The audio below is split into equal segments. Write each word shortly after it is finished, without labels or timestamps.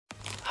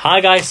Hi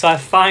guys, so I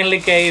finally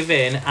gave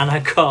in and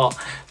I got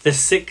the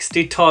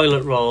 60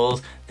 toilet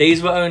rolls.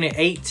 These were only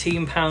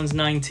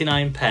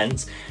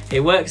 £18.99.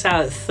 It works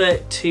out at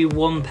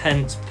 31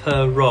 pence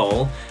per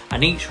roll,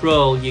 and each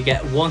roll you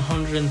get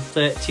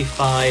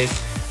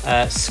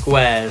 135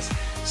 squares.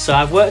 So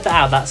I've worked it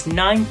out, that's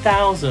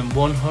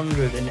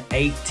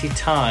 9,180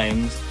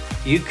 times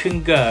you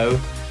can go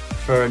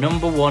for a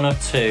number 1 or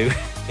 2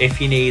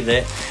 if you need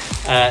it.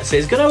 So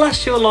it's going to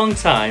last you a long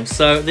time.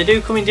 So they do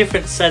come in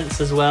different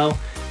scents as well.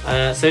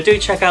 So do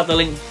check out the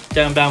link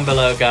down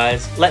below,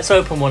 guys. Let's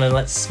open one and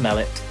let's smell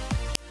it.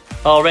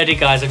 Already,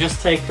 guys, I've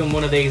just taken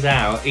one of these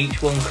out.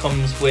 Each one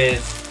comes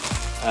with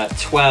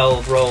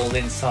 12 rolled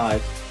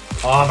inside.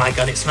 Oh my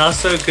god, it smells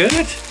so good.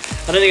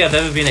 I don't think I've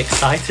ever been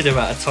excited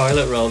about a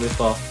toilet roll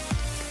before.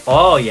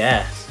 Oh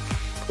yes.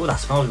 Oh,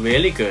 that smells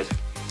really good.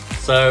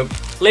 So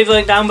leave the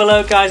link down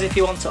below, guys, if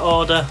you want to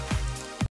order.